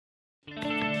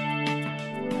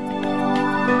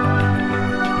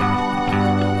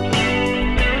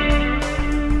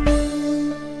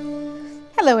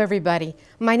Hello everybody,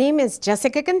 my name is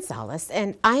Jessica Gonzalez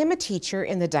and I am a teacher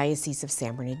in the Diocese of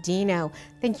San Bernardino.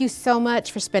 Thank you so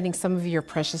much for spending some of your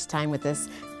precious time with us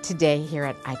today here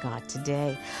at iGod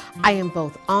Today. I am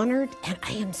both honored and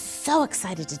I am so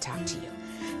excited to talk to you.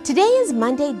 Today is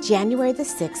Monday, January the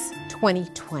 6th,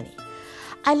 2020.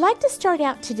 I'd like to start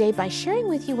out today by sharing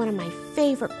with you one of my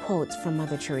favorite quotes from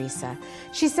Mother Teresa.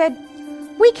 She said,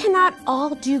 "We cannot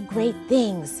all do great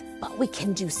things, but we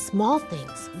can do small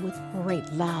things with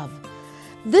great love."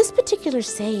 This particular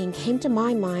saying came to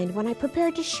my mind when I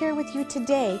prepared to share with you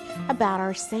today about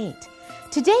our saint.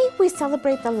 Today we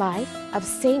celebrate the life of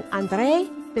Saint Andre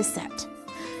Bessette.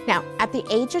 Now, at the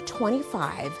age of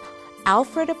 25,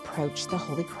 Alfred approached the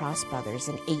Holy Cross Brothers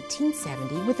in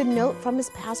 1870 with a note from his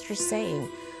pastor saying,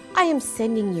 "I am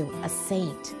sending you a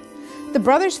saint." The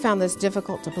brothers found this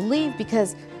difficult to believe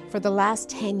because for the last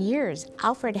 10 years,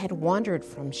 Alfred had wandered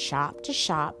from shop to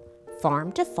shop,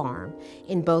 farm to farm,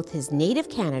 in both his native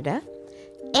Canada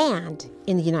and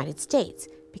in the United States.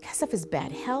 Because of his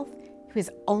bad health, he was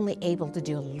only able to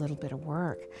do a little bit of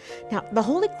work. Now, the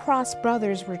Holy Cross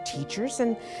Brothers were teachers,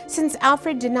 and since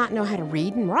Alfred did not know how to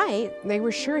read and write, they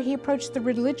were sure he approached the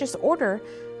religious order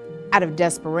out of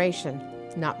desperation,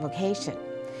 not vocation.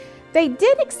 They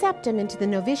did accept him into the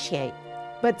novitiate,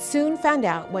 but soon found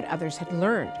out what others had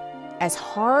learned. As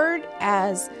hard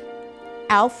as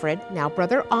Alfred, now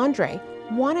Brother Andre,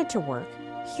 wanted to work,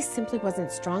 he simply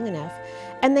wasn't strong enough,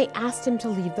 and they asked him to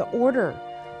leave the order.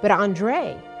 But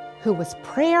Andre, who was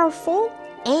prayerful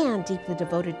and deeply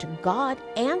devoted to God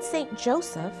and Saint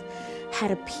Joseph, had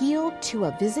appealed to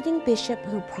a visiting bishop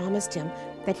who promised him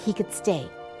that he could stay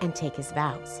and take his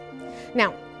vows.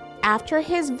 Now, after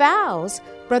his vows,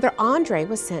 Brother Andre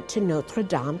was sent to Notre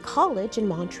Dame College in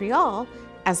Montreal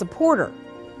as a porter.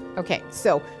 Okay,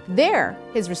 so there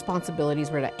his responsibilities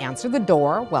were to answer the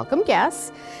door, welcome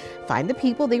guests, find the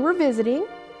people they were visiting.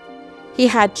 He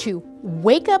had to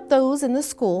wake up those in the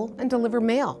school and deliver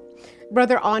mail.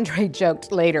 Brother Andre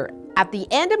joked later, "At the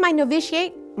end of my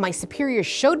novitiate, my superior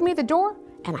showed me the door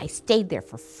and I stayed there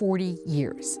for 40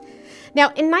 years. Now,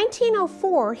 in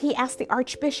 1904, he asked the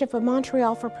Archbishop of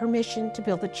Montreal for permission to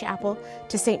build a chapel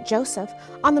to Saint Joseph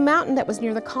on the mountain that was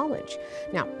near the college.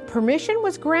 Now, permission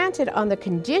was granted on the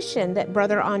condition that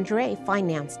Brother Andre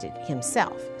financed it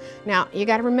himself. Now, you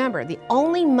got to remember, the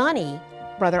only money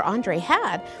Brother Andre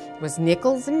had was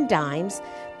nickels and dimes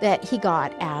that he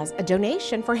got as a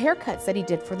donation for haircuts that he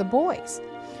did for the boys.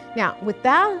 Now, with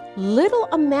that little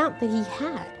amount that he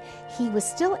had, he was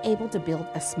still able to build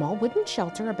a small wooden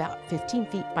shelter about 15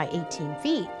 feet by 18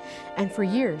 feet, and for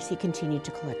years he continued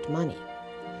to collect money.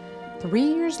 3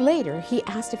 years later, he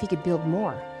asked if he could build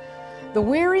more. The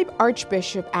wary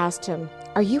Archbishop asked him,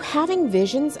 "Are you having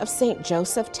visions of Saint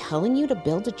Joseph telling you to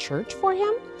build a church for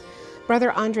him?"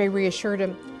 Brother Andre reassured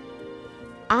him,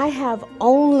 "I have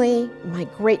only my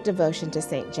great devotion to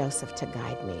Saint Joseph to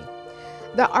guide me."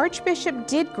 The Archbishop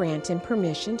did grant him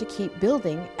permission to keep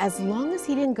building as long as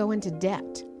he didn't go into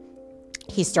debt.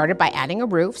 He started by adding a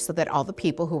roof so that all the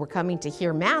people who were coming to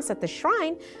hear Mass at the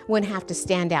shrine wouldn't have to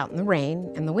stand out in the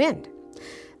rain and the wind.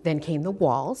 Then came the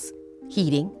walls,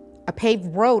 heating, a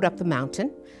paved road up the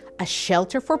mountain, a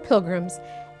shelter for pilgrims,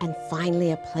 and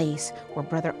finally a place where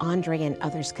Brother Andre and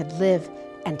others could live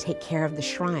and take care of the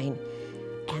shrine.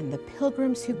 And the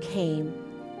pilgrims who came,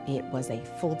 it was a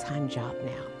full-time job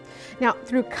now. Now,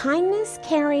 through kindness,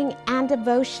 caring, and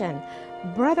devotion,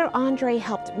 Brother Andre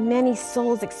helped many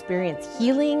souls experience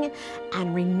healing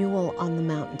and renewal on the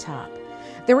mountaintop.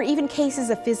 There were even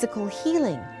cases of physical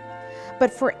healing.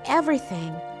 But for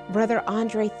everything, Brother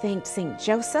Andre thanked Saint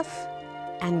Joseph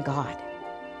and God.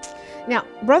 Now,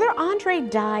 Brother Andre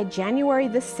died January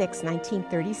the 6th,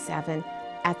 1937,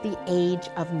 at the age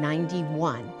of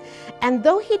 91. And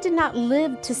though he did not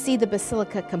live to see the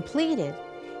basilica completed,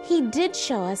 he did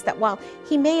show us that while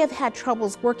he may have had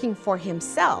troubles working for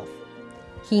himself,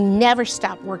 he never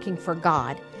stopped working for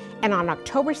God. And on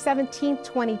October 17,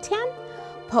 2010,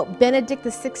 Pope Benedict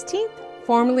XVI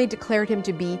formally declared him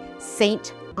to be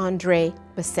Saint Andre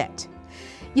Bessette.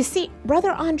 You see,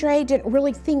 Brother Andre didn't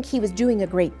really think he was doing a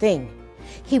great thing.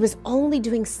 He was only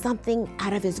doing something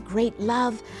out of his great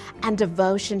love and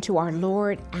devotion to our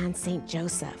Lord and Saint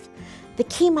Joseph. The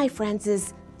key, my friends,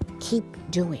 is keep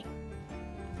doing.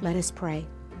 Let us pray.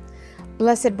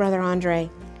 Blessed Brother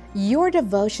Andre, your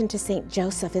devotion to Saint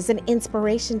Joseph is an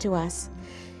inspiration to us.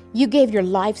 You gave your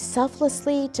life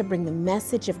selflessly to bring the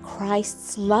message of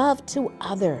Christ's love to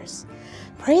others.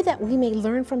 Pray that we may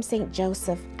learn from Saint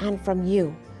Joseph and from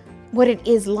you what it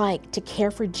is like to care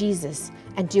for Jesus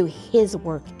and do his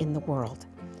work in the world.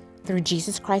 Through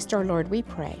Jesus Christ our Lord we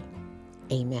pray.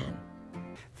 Amen.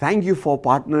 Thank you for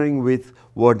partnering with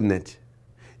WordNet.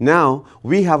 Now,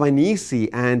 we have an easy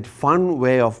and fun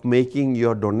way of making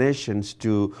your donations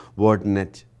to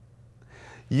WordNet.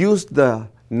 Use the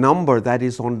number that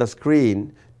is on the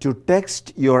screen to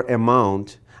text your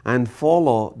amount and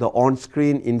follow the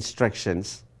on-screen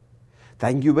instructions.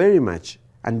 Thank you very much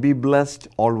and be blessed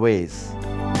always.